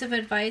another piece of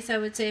advice I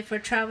would say for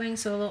traveling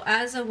solo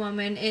as a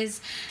woman is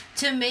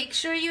to make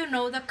sure you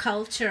know the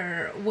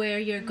culture where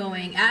you're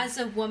going. As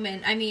a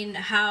woman, I mean,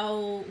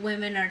 how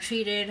women are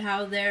treated,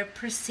 how they're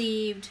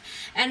perceived,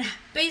 and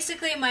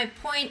basically my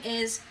point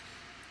is,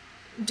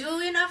 do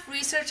enough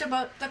research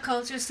about the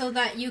culture so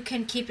that you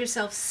can keep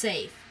yourself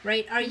safe,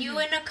 right? Are you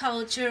in a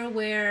culture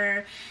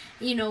where,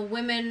 you know,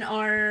 women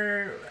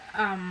are,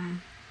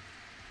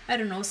 I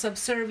don't know,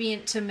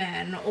 subservient to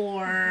men,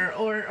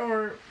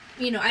 or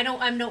you know, I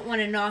don't want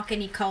to knock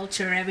any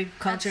culture. Every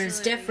culture is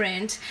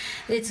different.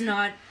 It's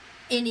not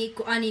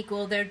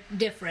unequal, they're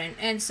different.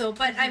 And so,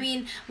 but I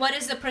mean, what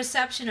is the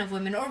perception of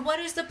women, or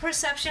what is the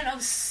perception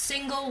of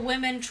single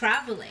women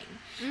traveling?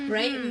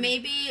 Right?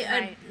 Maybe,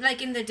 like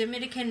in the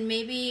Dominican,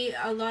 maybe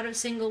a lot of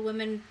single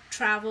women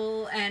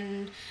travel,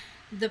 and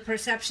the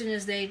perception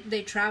is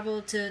they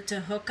travel to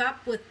hook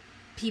up with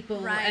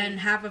people and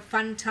have a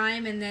fun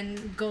time and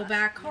then go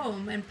back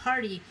home and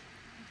party.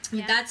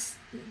 That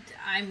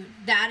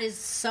is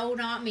so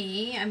not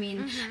me. I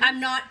mean, I'm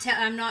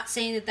not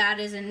saying that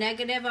is a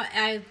negative.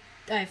 I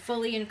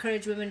fully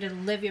encourage women to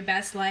live your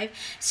best life.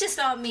 It's just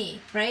not me,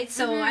 right?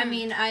 So, I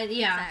mean,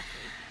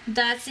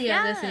 that's the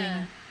other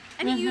thing.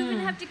 And you even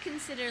have to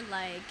consider,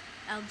 like,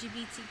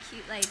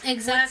 LGBTQ, like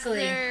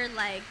Exactly.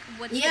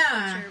 what's the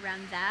culture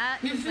around that?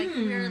 It's like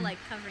we're like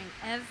covering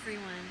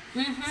everyone.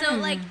 So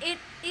like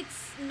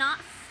it's not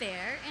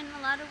fair in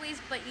a lot of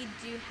ways, but you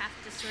do have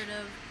to sort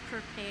of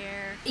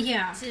prepare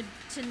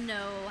to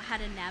know how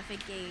to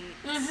navigate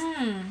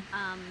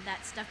that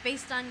stuff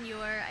based on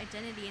your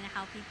identity and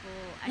how people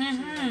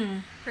actually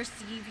like,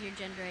 perceive your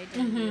gender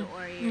identity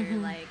or your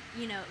like,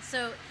 you know,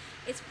 so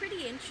it's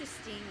pretty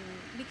interesting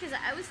because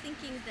I was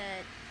thinking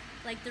that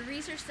like the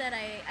research that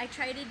I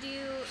try to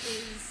do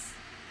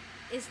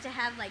is to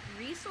have like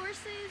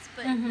resources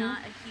but not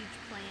a huge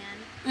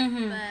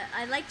plan. But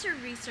I like to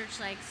research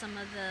like some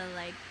of the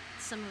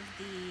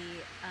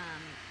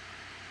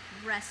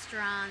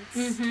restaurants,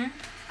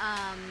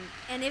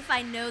 and if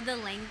I know the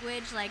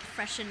language, like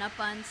freshen up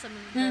on some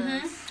of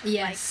those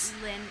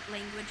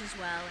language as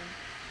well. And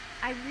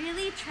I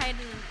really try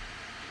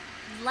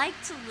to like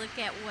to look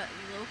at what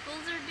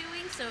locals are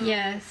doing. So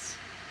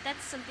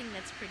that's something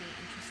that's pretty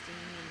interesting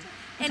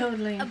and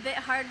totally a bit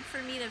hard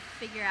for me to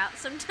figure out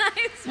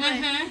sometimes.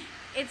 But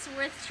it's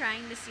worth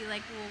trying to see,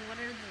 like, well, what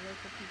are the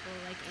local people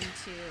like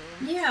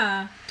into?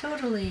 Yeah,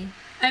 totally.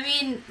 I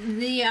mean,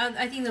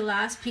 I think the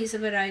last piece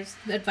of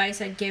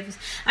advice I'd give is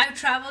I've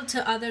traveled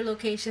to other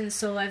locations.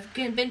 So I've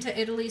been to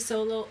Italy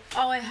solo.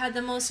 Oh, I had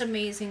the most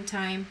amazing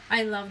time.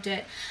 I loved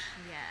it.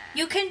 Yeah.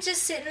 You can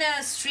just sit in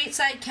a street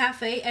side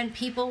cafe and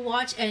people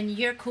watch, and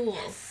you're cool.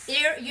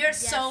 You're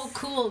so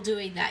cool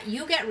doing that.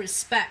 You get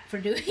respect for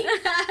doing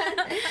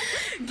that.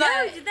 But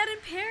I did that in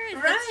Paris.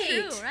 Right. That's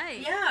true.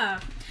 Right. Yeah.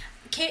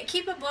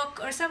 Keep a book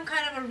or some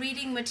kind of a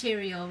reading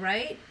material,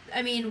 right?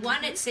 I mean,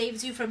 one, it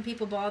saves you from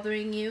people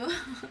bothering you.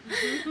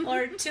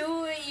 Or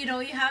two, you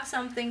know, you have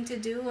something to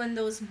do in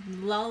those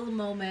lull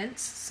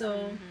moments.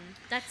 So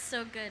that's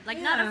so good. Like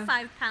not a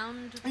 5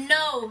 pound.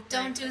 No,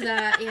 don't do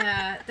that.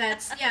 Yeah,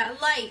 that's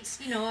light.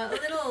 You know, a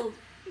little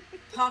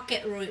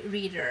pocket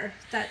reader.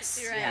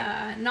 That's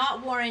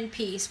not War and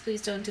Peace.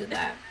 Please don't do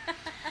that.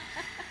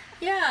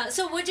 Yeah.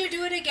 So would you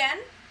do it again?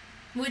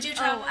 Would you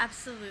travel? Oh,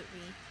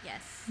 absolutely.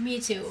 Yes. Me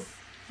too.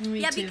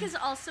 Me too. Because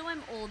also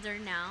I'm older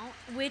now,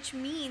 which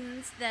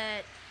means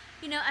that,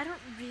 you know, I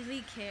don't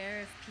really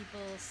care if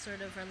people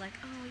sort of are like,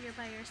 oh, you're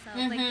by yourself.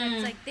 Like,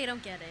 that's like, they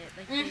don't get it.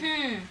 Like,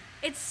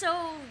 it's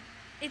so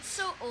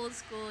old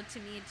school to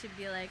me to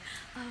be like,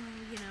 oh,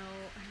 you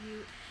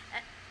know,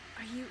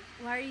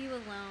 why are you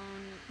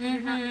alone?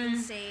 You're not being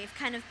safe.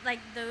 Kind of like,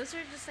 those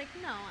are just like,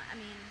 no, I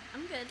mean,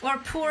 I'm good. Or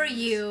poor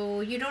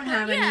you don't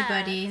have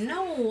anybody.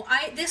 No,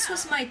 this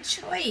was my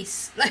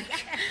choice.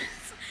 Like,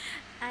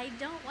 I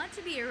don't want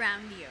to be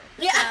around you.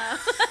 Yeah.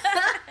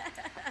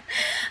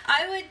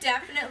 I would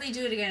definitely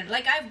do it again.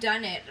 Like, I've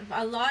done it.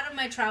 A lot of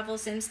my travel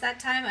since that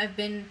time, I've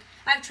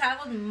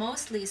traveled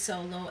mostly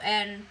solo,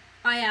 and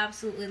I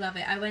absolutely love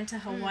it. I went to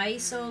Hawaii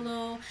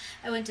solo.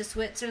 I went to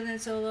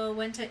Switzerland solo.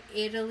 Went to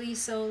Italy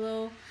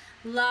solo.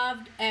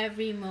 Loved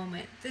every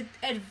moment. The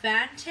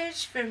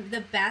advantage,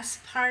 the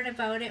best part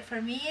about it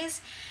for me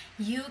is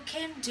you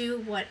can do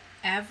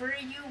whatever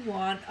you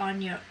want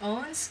on your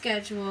own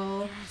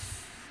schedule. Yes.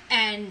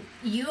 And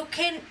you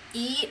can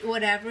eat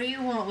whatever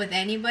you want with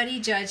anybody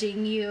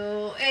judging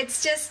you.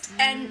 It's just,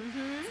 and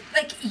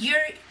like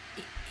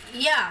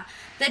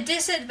the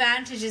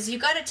disadvantage is you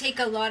got to take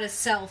a lot of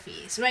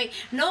selfies, right?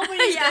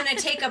 Nobody's going to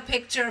take a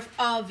picture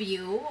of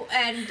you,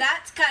 and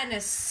that kind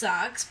of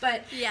sucks.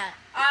 But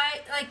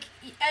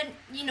and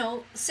you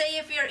know, say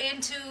if you're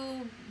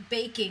into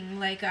baking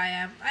like I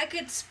am, I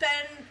could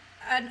spend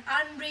an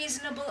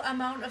unreasonable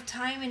amount of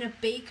time in a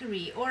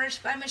bakery. Or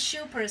if I'm a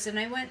shoe person,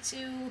 I went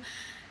to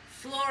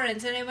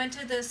Florence and I went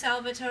to the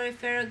Salvatore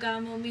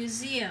Ferragamo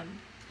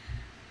Museum.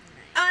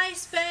 I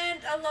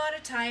spent a lot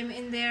of time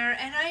in there,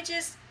 and I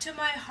just, to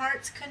my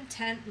heart's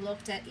content,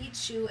 looked at each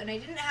shoe, and I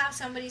didn't have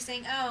somebody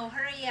saying, oh,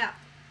 hurry up,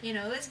 you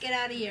know, let's get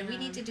out of here, we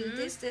need to do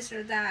this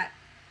or that.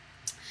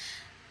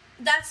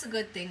 That's the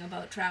good thing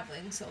about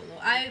traveling solo.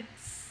 I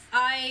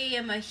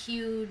am a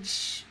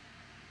huge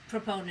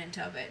proponent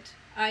of it.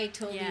 I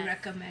totally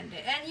recommend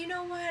it. And you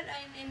know what,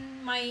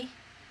 in my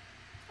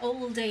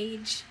old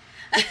age,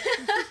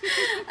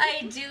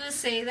 I do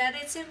say that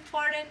it's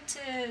important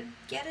to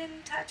get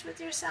in touch with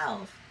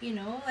yourself, you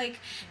know, like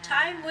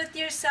time with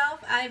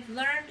yourself, I've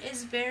learned,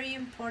 is very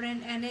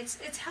important, and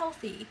it's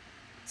healthy.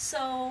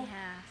 So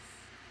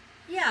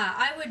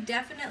I would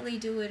definitely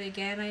do it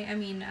again. I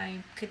mean, I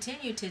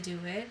continue to do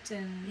it,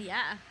 and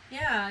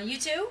you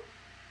too?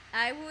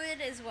 I would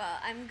as well.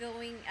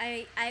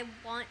 I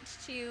want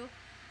to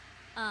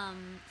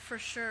for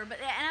sure, but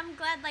and I'm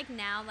glad like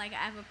now like I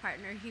have a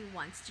partner who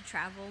wants to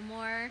travel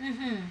more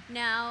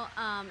now,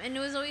 and it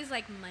was always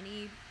like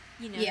money,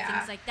 you know,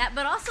 things like that,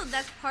 but also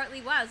that's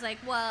partly why I was like,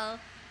 well,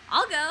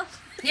 I'll go.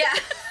 You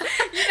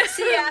know,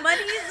 see ya.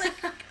 Money is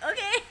like,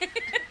 okay.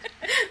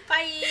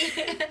 Bye.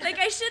 Like,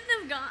 I shouldn't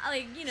have gone,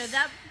 like, you know,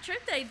 that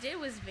trip that I did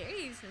was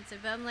very expensive,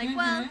 but I'm like,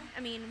 well,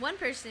 I mean, one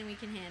person we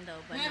can handle,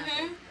 but not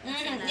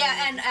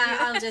yeah, and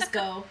I'll just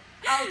go.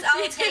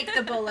 I'll take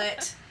the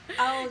bullet.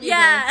 I'll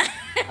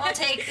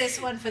take this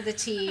one for the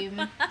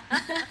team.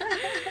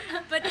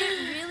 But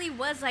it really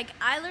was like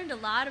I learned a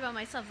lot about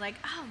myself. Like,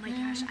 oh my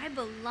gosh, I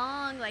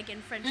belong like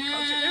in French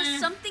culture. There's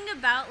something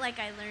about like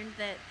I learned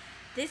that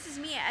this is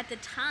me. At the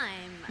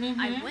time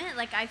I went,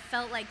 like I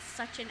felt like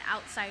such an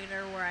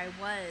outsider where I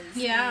was.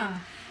 Yeah.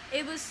 And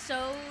it was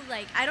so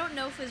like, I don't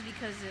know if it was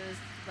because it was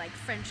like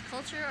French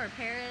culture or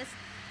Paris,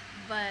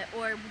 but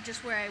or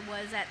just where I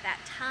was at that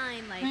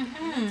time, like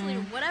mentally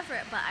or whatever.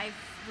 But I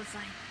was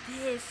like,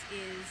 this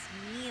is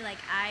me.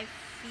 Like I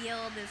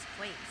feel this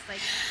place.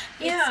 Like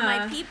it's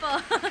my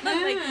people.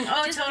 Like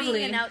just totally.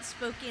 being an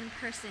outspoken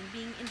person,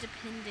 being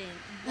independent,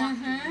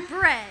 walking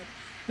bread,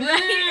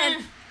 right,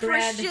 and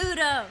Bread.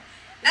 prosciutto.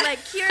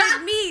 Like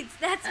cured meats,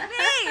 that's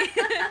me.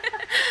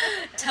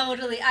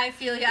 Totally, I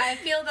feel you. I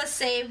feel the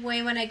same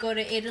way when I go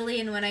to Italy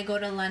and when I go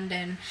to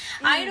London.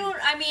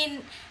 I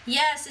mean,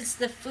 yes, it's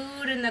the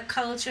food and the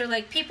culture.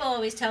 Like, people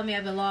always tell me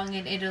I belong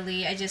in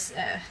Italy. I just,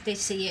 they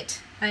see it.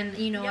 And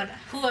you know what?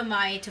 Who am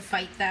I to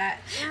fight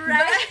that?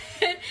 Right.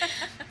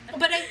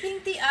 But I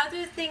think the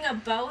other thing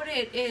about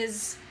it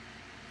is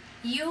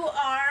you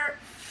are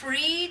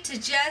free to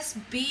just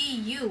be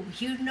you.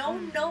 You know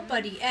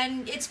nobody,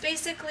 and it's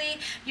basically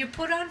you're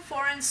put on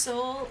foreign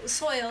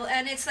soil,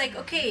 and it's like,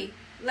 okay,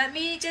 let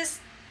me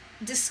just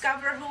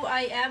discover who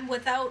I am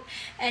without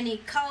any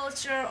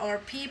culture or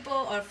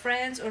people or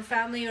friends or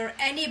family or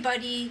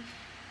anybody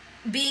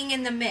being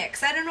in the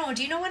mix. I don't know.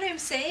 Do you know what I'm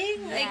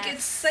saying?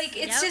 Yes. Like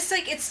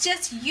it's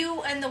just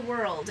you and the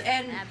world,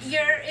 and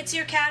it's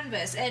your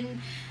canvas,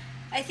 and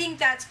I think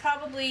that's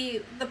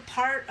probably the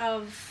part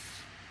of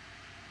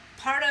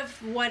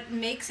what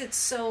makes it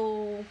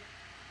so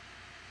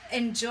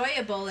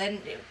enjoyable,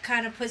 and it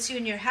kind of puts you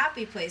in your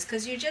happy place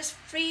because you're just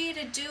free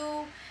to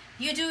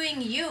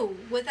doing you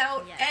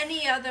without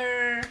any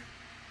other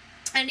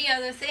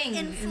thing.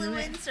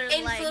 Influence or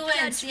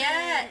influence,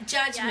 like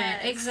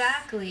judgment, Yes.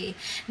 exactly.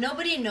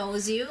 Nobody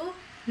knows you.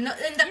 No,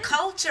 in the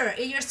culture,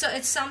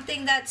 it's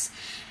something that's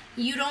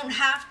you don't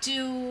have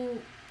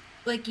to.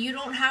 Like, you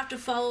don't have to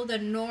follow the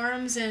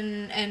norms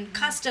and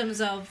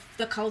customs of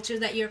the culture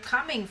that you're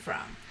coming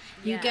from.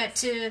 You get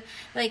to,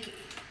 like,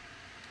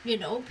 you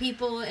know,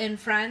 people in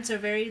France are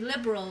very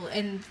liberal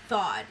in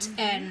thought,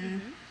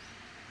 and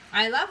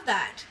I love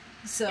that.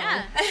 So,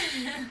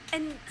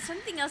 And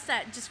something else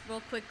that just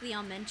real quickly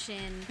I'll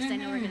mention, because I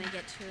know we're going to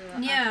get to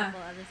a couple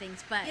other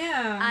things, but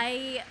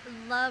I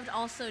loved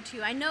also,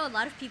 too, I know a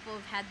lot of people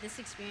have had this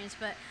experience,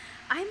 but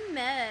I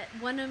met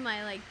one of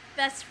my, like,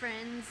 best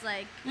friends,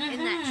 like, in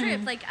that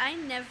trip. Like, I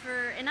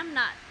never, and I'm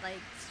not,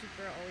 like,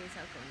 super always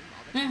outgoing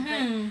all the time,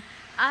 but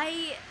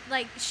I,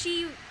 like,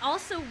 she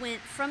also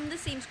went from the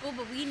same school,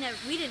 but we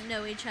didn't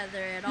know each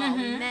other at all.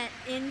 We met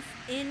in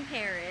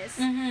Paris,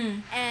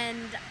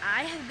 and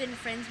I have been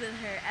friends with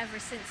her ever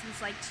since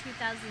like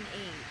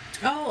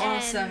 2008. Oh,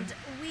 awesome. And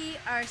we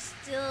are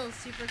still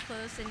super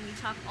close, and we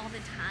talk all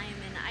the time,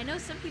 and I know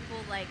some people,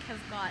 like,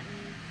 have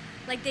gotten,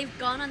 like, they've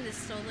gone on this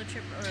solo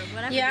trip or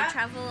whatever, they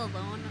travel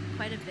alone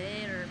quite a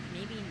bit, or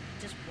maybe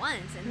just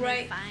once, and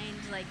they find,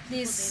 like,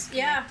 people they've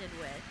connected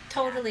with.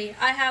 Totally.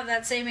 I have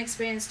that same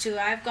experience, too.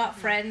 I've got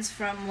friends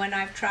from when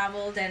I've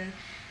traveled, and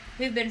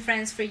we've been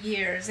friends for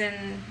years,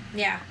 and,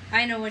 yeah,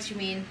 I know what you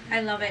mean.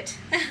 I love it.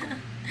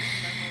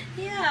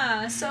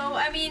 Yeah, so,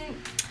 I mean,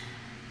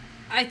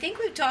 I think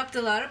we've talked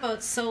a lot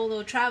about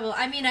solo travel.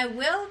 I mean, I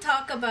will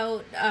talk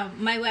about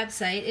my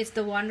website. It's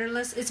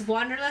it's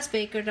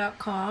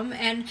wanderlessbaker.com,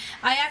 and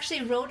I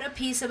actually wrote a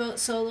piece about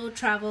solo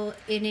travel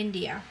in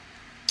India.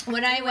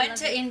 When I went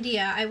to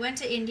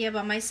India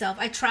by myself.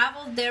 I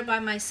traveled there by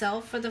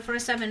myself for the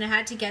first time, and I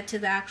had to get to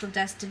the actual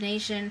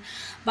destination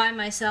by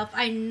myself.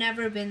 I'd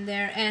never been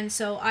there, and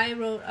so I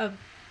wrote a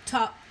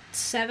top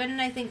 7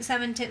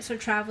 tips for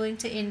traveling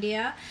to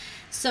India.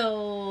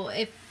 So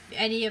if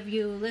any of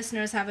you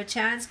listeners have a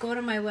chance, go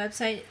to my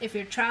website. If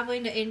you're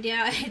traveling to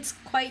India, it's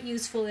quite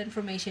useful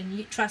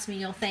information. Trust me,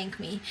 you'll thank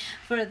me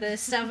for the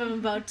stuff I'm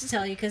about to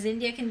tell you, because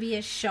India can be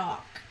a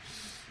shock.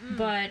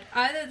 But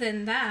other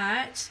than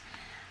that,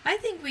 I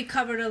think we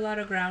covered a lot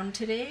of ground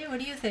today. What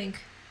do you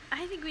think?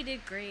 I think we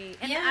did great.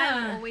 And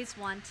I've always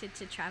wanted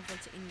to travel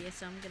to India,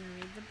 so I'm going to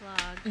read the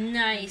blog.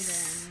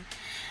 Nice. And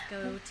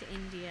then go to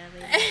India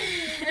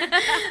later.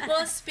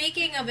 Well,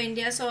 speaking of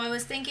India, so I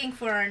was thinking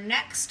for our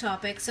next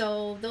topic,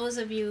 so those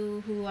of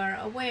you who are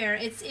aware,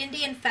 it's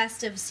Indian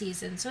festive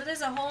season. So there's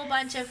a whole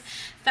bunch of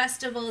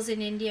festivals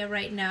in India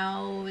right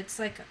now. It's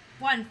like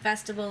one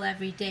festival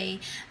every day,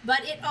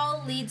 but it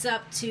all leads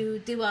up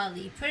to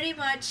Diwali. Pretty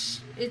much,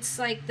 it's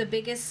like the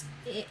biggest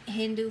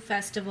Hindu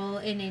festival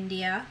in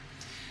India,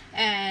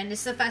 and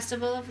it's the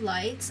festival of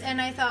lights.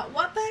 And I thought,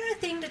 what better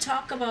thing to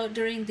talk about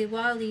during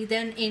Diwali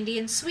than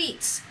Indian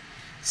sweets?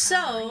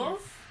 So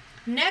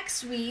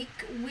next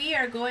week we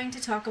are going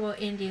to talk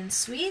about Indian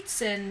sweets,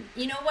 and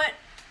you know what,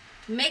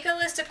 make a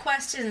list of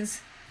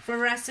questions for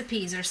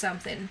recipes or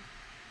something,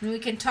 and we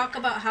can talk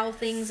about how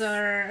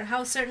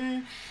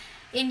certain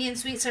Indian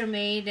sweets are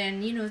made,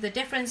 and you know, the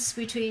difference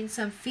between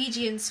some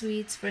Fijian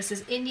sweets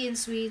versus Indian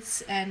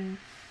sweets, and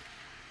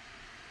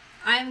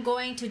I'm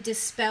going to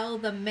dispel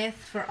the myth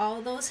for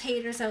all those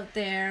haters out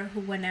there who,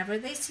 whenever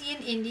they see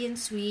an Indian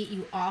sweet,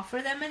 you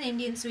offer them an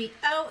Indian sweet.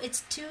 Oh,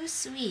 it's too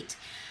sweet.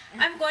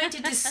 I'm going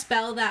to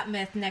dispel that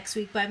myth next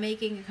week by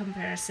making a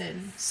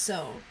comparison.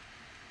 So,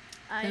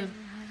 I love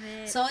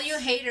it. so all you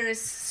haters,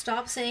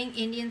 stop saying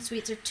Indian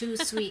sweets are too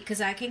sweet,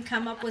 because I can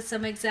come up with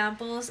some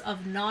examples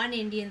of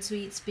non-Indian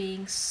sweets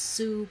being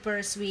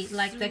super sweet,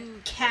 like the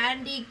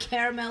candy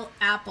caramel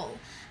apple.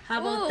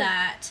 How about Ooh.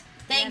 that?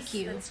 Thank Yes,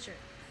 you. That's true.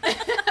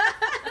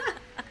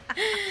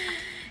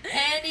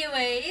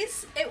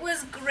 Anyways, it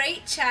was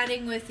great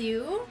chatting with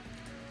you.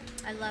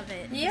 I love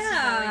it. Yeah. This is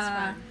always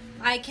fun.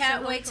 I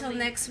can't So wait till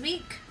hopefully- next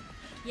week.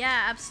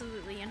 Yeah,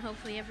 absolutely. And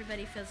hopefully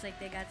everybody feels like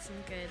they got some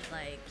good,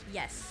 like,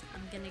 yes,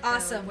 I'm going to go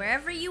Awesome.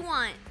 wherever you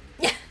want.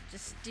 Yeah.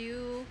 Just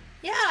do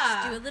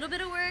Yeah. a little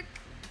bit of work.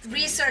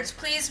 Research,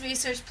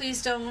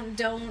 please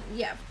don't,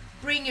 yeah.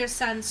 Bring your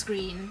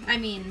sunscreen. I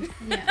mean,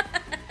 yeah.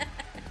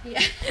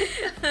 Yeah.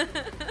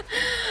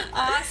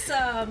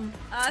 Awesome.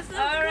 Awesome.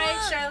 All right,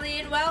 Cool.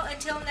 Charlene. Well,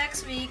 until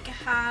next week,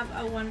 have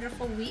a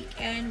wonderful week,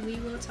 and we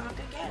will talk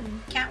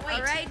again. Can't wait.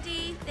 All right,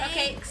 Dee.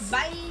 Okay, Thanks.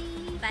 bye.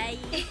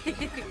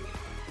 Bye.